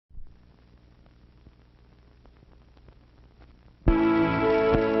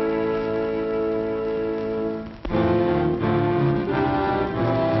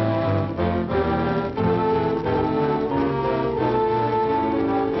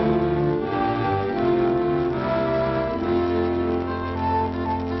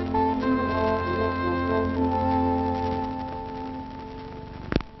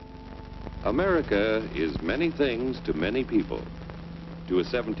America is many things to many people. To a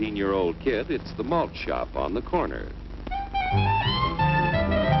 17-year-old kid, it's the malt shop on the corner.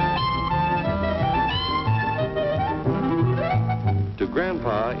 To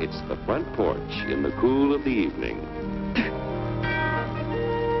Grandpa, it's the front porch in the cool of the evening.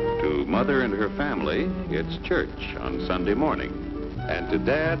 To Mother and her family, it's church on Sunday morning. And to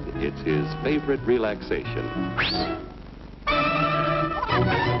Dad, it's his favorite relaxation.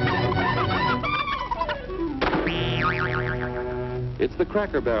 It's the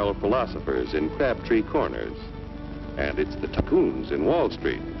Cracker Barrel philosophers in Crabtree Corners. And it's the tycoons in Wall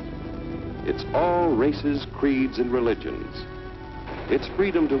Street. It's all races, creeds, and religions. It's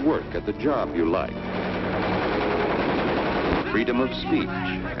freedom to work at the job you like. Freedom of speech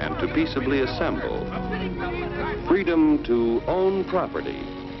and to peaceably assemble. Freedom to own property.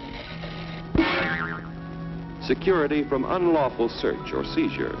 Security from unlawful search or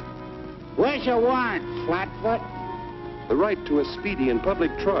seizure. Where's your warrant, Flatfoot? The right to a speedy and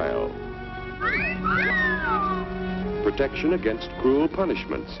public trial. Protection against cruel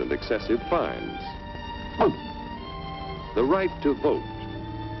punishments and excessive fines. The right to vote.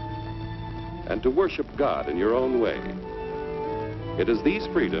 And to worship God in your own way. It is these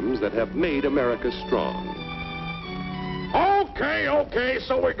freedoms that have made America strong. Okay,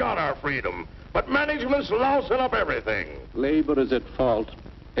 so we got our freedom. But management's lousing up everything. Labor is at fault.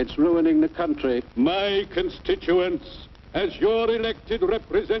 It's ruining the country. My constituents, as your elected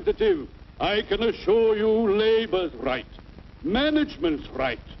representative, I can assure you Labor's right. Management's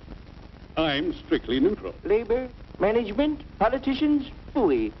right. I'm strictly neutral. Labor, management, politicians,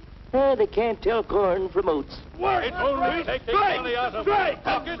 phooey. They can't tell corn from oats. Work! It's only taking money out of...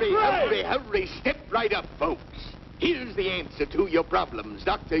 Hurry, step right up, folks. Here's the answer to your problems.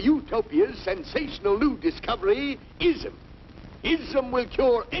 Dr. Utopia's sensational new discovery, ISM. ISM will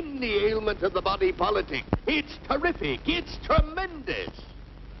cure any ailment of the body politic. It's terrific. It's tremendous.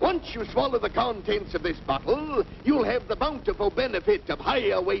 Once you swallow the contents of this bottle, you'll have the bountiful benefit of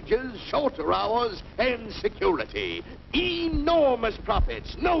higher wages, shorter hours, and security. Enormous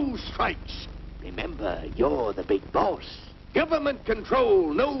profits, no strikes. Remember, you're the big boss. Government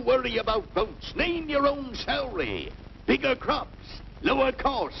control, no worry about votes. Name your own salary. Bigger crops, lower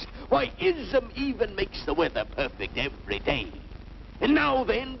costs. Why, ISM even makes the weather perfect every day. And now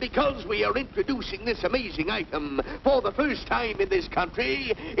then, because we are introducing this amazing item for the first time in this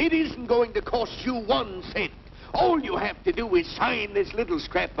country, it isn't going to cost you 1 cent. All you have to do is sign this little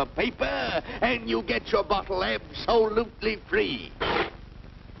scrap of paper, and you get your bottle absolutely free.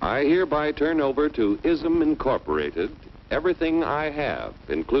 I hereby turn over to ISM Incorporated everything I have,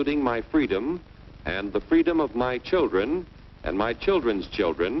 including my freedom and the freedom of my children and my children's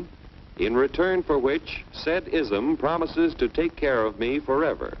children, in return for which said ISM promises to take care of me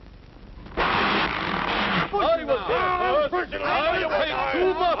forever. I will pay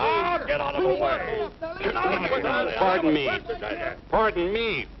 2 bottles. Get out of the way. Pardon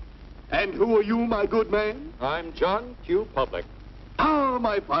me. And who are you, my good man? I'm John Q. Public. Ah,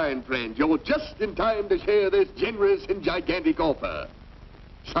 my fine friend, you're just in time to share this generous and gigantic offer.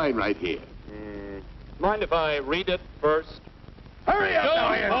 Sign right here. Mind if I read it first? Hurry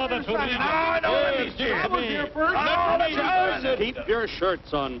up, Keep your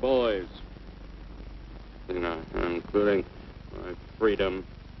shirts on, boys. Including my freedom.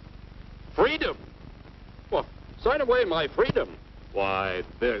 Freedom? Well, sign away my freedom. Why,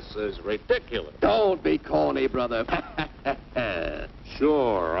 this is ridiculous. Don't be corny, brother.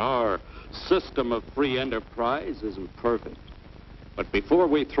 Sure, our system of free enterprise isn't perfect. But before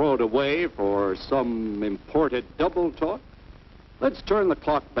we throw it away for some imported double talk, let's turn the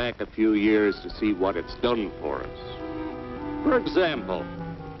clock back a few years to see what it's done for us. For example,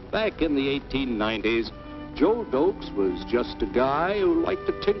 back in the 1890s, Joe Dokes was just a guy who liked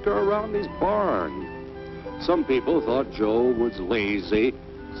to tinker around his barn. Some people thought Joe was lazy.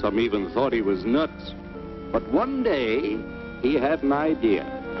 Some even thought he was nuts. But one day, he had an idea.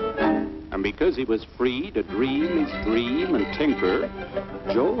 And because he was free to dream his dream and tinker,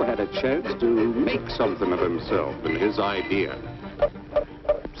 Joe had a chance to make something of himself and his idea.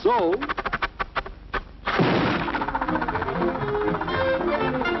 So,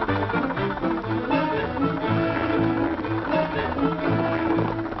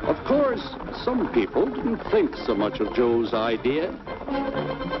 of course, some people didn't think so much of Joe's idea.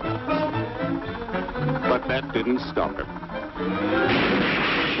 But that didn't stop him.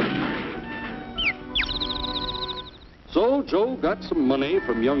 So Joe got some money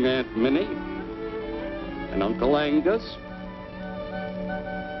from young Aunt Minnie and Uncle Angus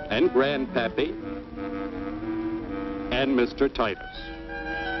and Grandpappy and Mr. Titus.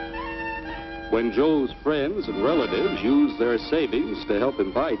 When Joe's friends and relatives used their savings to help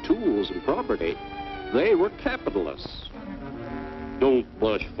him buy tools and property, they were capitalists. Don't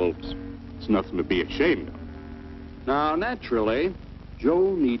blush, folks. It's nothing to be ashamed of. Now, naturally,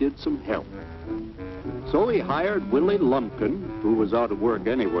 Joe needed some help. So he hired Willie Lumpkin, who was out of work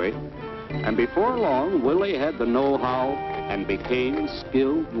anyway, and before long, Willie had the know-how and became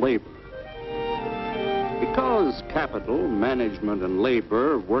skilled labor. Because capital, management, and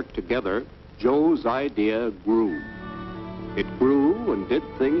labor worked together, Joe's idea grew. It grew and did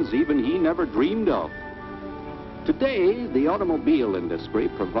things even he never dreamed of. Today, the automobile industry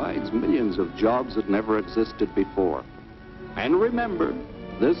provides millions of jobs that never existed before. And remember,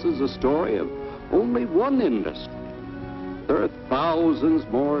 this is a story of only one industry. There are thousands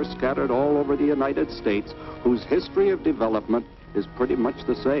more scattered all over the United States whose history of development is pretty much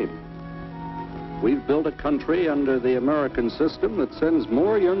the same. We've built a country under the American system that sends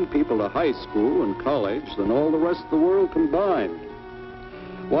more young people to high school and college than all the rest of the world combined.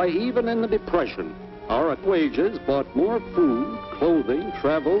 Why, even in the Depression, our wages bought more food, clothing,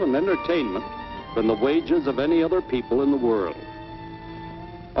 travel, and entertainment than the wages of any other people in the world.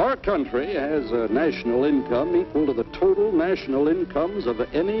 Our country has a national income equal to the total national incomes of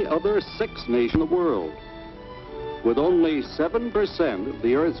any other 6 nations in the world. With only 7% of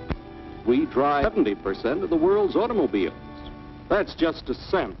the Earth's people, we drive 70% of the world's automobiles. That's just a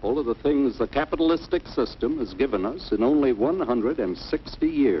sample of the things the capitalistic system has given us in only 160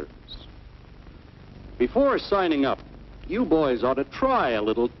 years. Before signing up, you boys ought to try a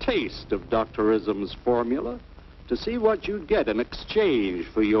little taste of Dr. Ism's formula to see what you'd get in exchange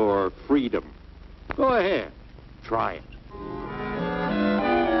for your freedom. Go ahead, try it.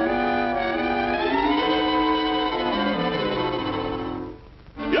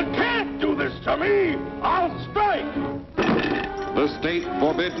 You can't do this to me! I'll strike! The state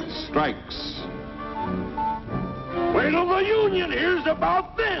forbids strikes. Wait till the union hears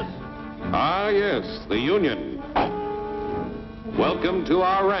about this! Ah, yes, the Union. Welcome to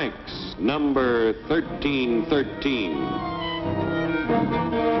our ranks, number 1313.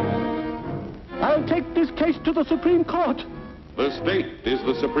 I'll take this case to the Supreme Court. The state is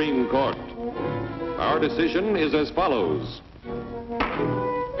the Supreme Court. Our decision is as follows.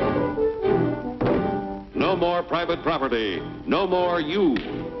 No more private property. No more you.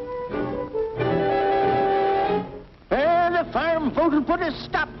 The farm vote will put a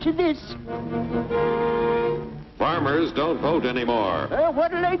stop to this. Farmers don't vote anymore.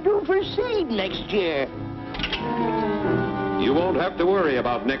 What'll they do for seed next year? You won't have to worry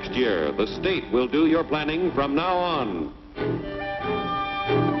about next year. The state will do your planning from now on.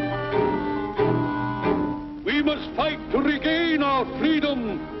 We must fight to regain our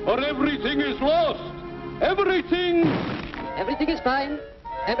freedom, or everything is lost. Everything! Everything is fine.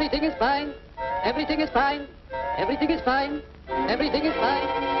 Everything is fine. Everything is fine. Everything is fine. Everything is fine.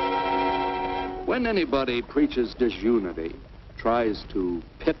 When anybody preaches disunity, tries to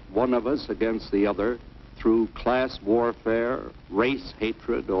pit one of us against the other through class warfare, race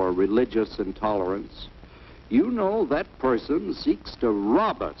hatred, or religious intolerance, you know that person seeks to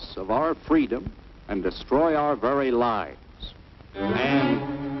rob us of our freedom and destroy our very lives.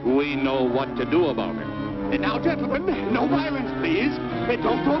 And we know what to do about it. And now, gentlemen, no violence, please. And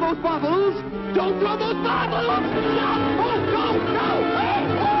don't throw those bottles. Don't throw those bottles! No! Oh, no! No! Hey!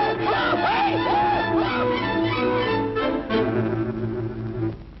 Oh,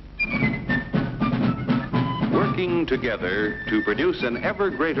 Working together to produce an ever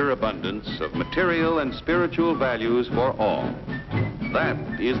greater abundance of material and spiritual values for all. That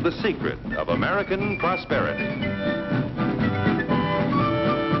is the secret of American prosperity.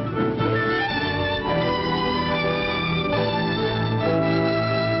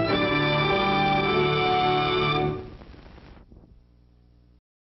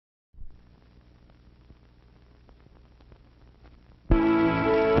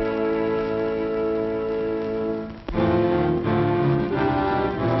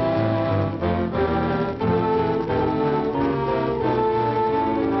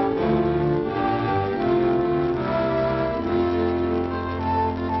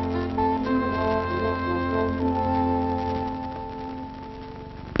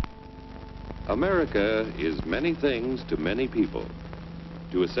 America is many things to many people.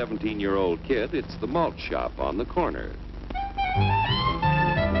 To a 17-year-old kid, it's the malt shop on the corner.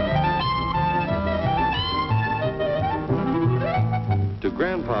 To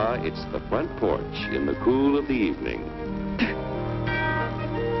Grandpa, it's the front porch in the cool of the evening.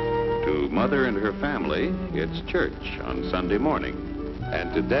 To Mother and her family, it's church on Sunday morning.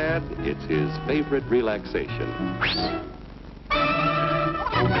 And to Dad, it's his favorite relaxation.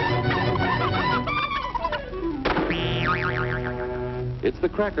 It's the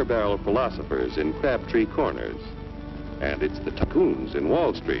Cracker Barrel philosophers in Crabtree Corners. And it's the tycoons in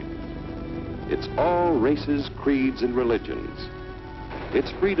Wall Street. It's all races, creeds, and religions.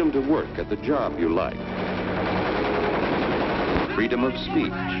 It's freedom to work at the job you like. Freedom of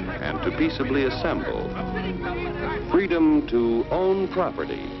speech and to peaceably assemble. Freedom to own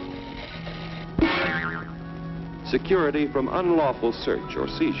property. Security from unlawful search or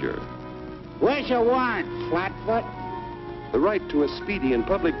seizure. Where's your warrant, Flatfoot? The right to a speedy and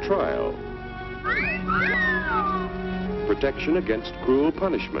public trial. Protection against cruel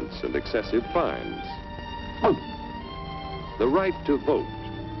punishments and excessive fines. The right to vote.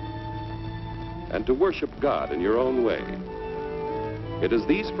 And to worship God in your own way. It is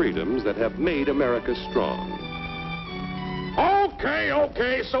these freedoms that have made America strong.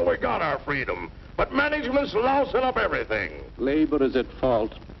 Okay, so we got our freedom. But management's lousing up everything. Labor is at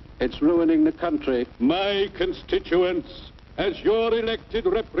fault. It's ruining the country. My constituents, as your elected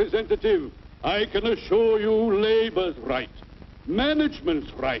representative, I can assure you labor's right,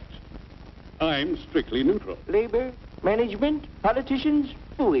 management's right. I'm strictly neutral. Labor, management, politicians,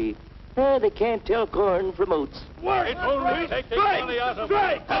 phooey. They can't tell corn from oats. Work! Hurry,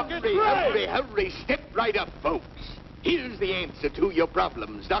 step right up, folks. Here's the answer to your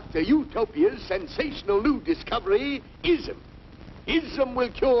problems. Dr. Utopia's sensational new discovery, ISM. ISM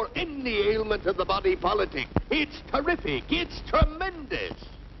will cure any ailment of the body politic. It's terrific. It's tremendous.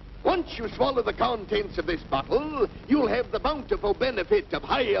 Once you swallow the contents of this bottle, you'll have the bountiful benefit of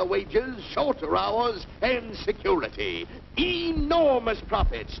higher wages, shorter hours, and security. Enormous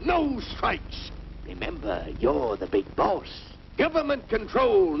profits, no strikes. Remember, you're the big boss. Government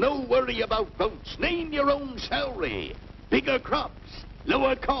control, no worry about votes. Name your own salary. Bigger crops,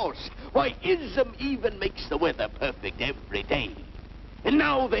 lower costs. Why, ISM even makes the weather perfect every day. And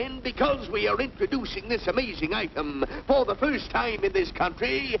now then, because we are introducing this amazing item for the first time in this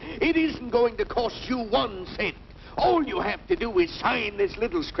country, it isn't going to cost you 1 cent. All you have to do is sign this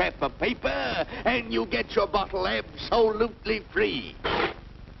little scrap of paper, and you get your bottle absolutely free.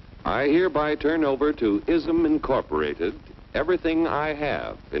 I hereby turn over to ISM Incorporated everything I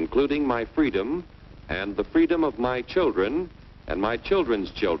have, including my freedom and the freedom of my children and my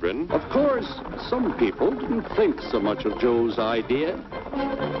children's children. Of course, some people didn't think so much of Joe's idea.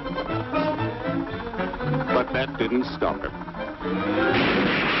 But that didn't stop him.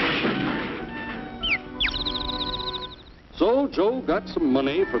 So Joe got some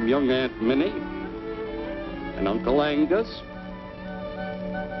money from young Aunt Minnie and Uncle Angus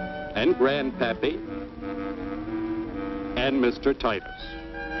and Grandpappy and Mr. Titus.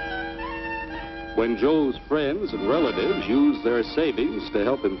 When Joe's friends and relatives used their savings to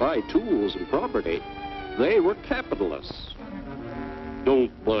help him buy tools and property, they were capitalists.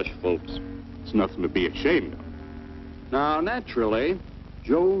 Don't blush, folks. It's nothing to be ashamed of. Now, naturally,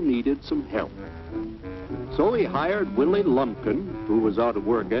 Joe needed some help. So he hired Willie Lumpkin, who was out of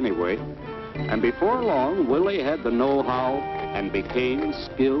work anyway, and before long, Willie had the know-how and became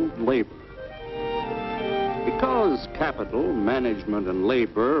skilled labor. Because capital, management, and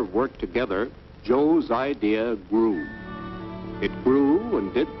labor worked together, Joe's idea grew. It grew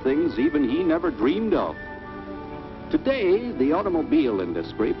and did things even he never dreamed of. Today, the automobile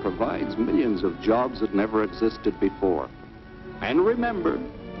industry provides millions of jobs that never existed before. And remember,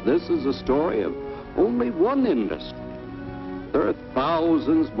 this is a story of only one industry. There are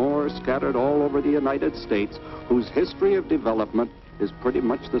thousands more scattered all over the United States whose history of development is pretty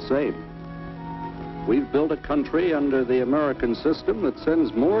much the same. We've built a country under the American system that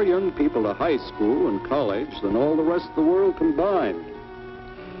sends more young people to high school and college than all the rest of the world combined.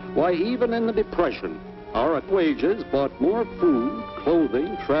 Why, even in the Depression, our wages bought more food,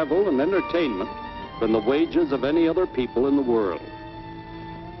 clothing, travel, and entertainment than the wages of any other people in the world.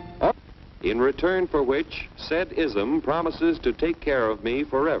 In return for which, said ISM promises to take care of me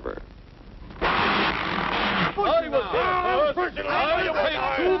forever.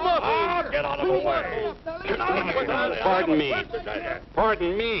 Get out of the way.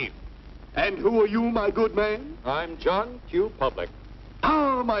 Pardon me. And who are you, my good man? I'm John Q. Public.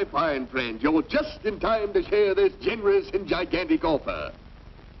 Ah, my fine friend, you're just in time to share this generous and gigantic offer.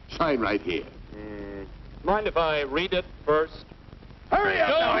 Sign right here. Mind if I read it first? Hurry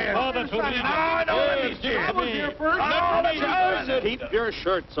up, Keep your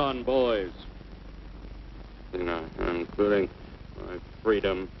shirts on, boys. You know, including my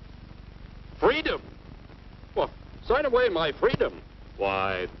freedom. Freedom? Well, sign away my freedom.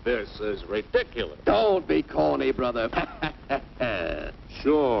 Why, this is ridiculous. Don't be corny, brother.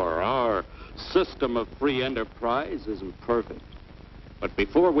 Sure, our system of free enterprise isn't perfect. But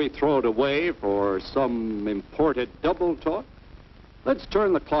before we throw it away for some imported double talk, Let's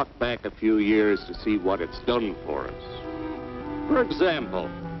turn the clock back a few years to see what it's done for us. For example,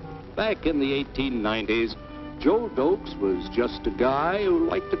 back in the 1890s, Joe Dokes was just a guy who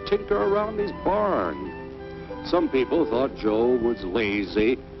liked to tinker around his barn. Some people thought Joe was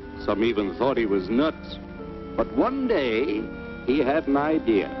lazy. Some even thought he was nuts. But one day, he had an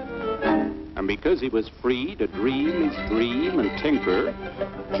idea. And because he was free to dream his dream and tinker,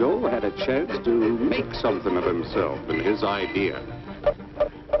 Joe had a chance to make something of himself and his idea.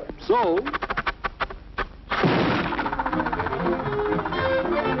 So,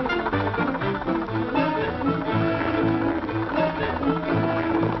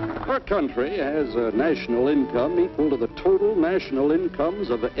 our country has a national income equal to the total national incomes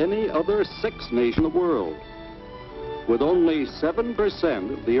of any other 6 nation in the world. With only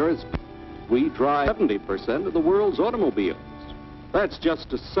 7% of the Earth's, we drive 70% of the world's automobiles. That's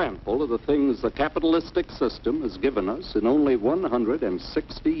just a sample of the things the capitalistic system has given us in only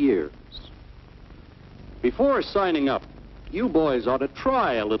 160 years. Before signing up, you boys ought to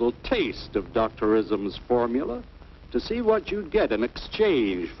try a little taste of Dr. Ism's formula to see what you'd get in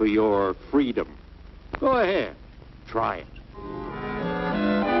exchange for your freedom. Go ahead, try it.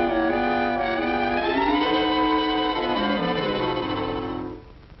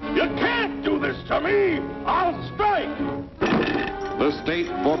 You can't do this to me! I'll strike! The state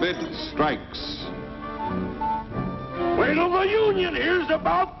forbids strikes. Wait till the union hears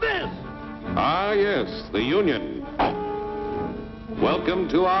about this! Ah, yes, the union. Welcome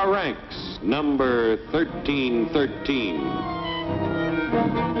to our ranks, number 1313.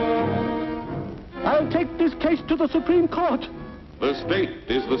 I'll take this case to the Supreme Court. The state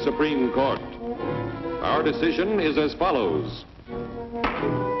is the Supreme Court. Our decision is as follows.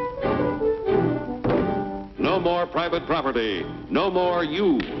 No more private property. No more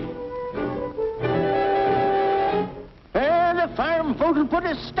you. The farm vote will put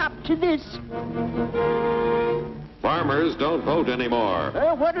a stop to this. Farmers don't vote anymore.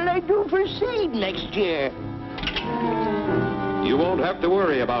 What'll I do for seed next year? You won't have to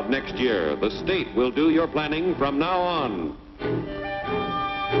worry about next year. The state will do your planning from now on.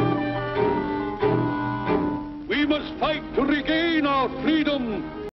 We must fight to regain our freedom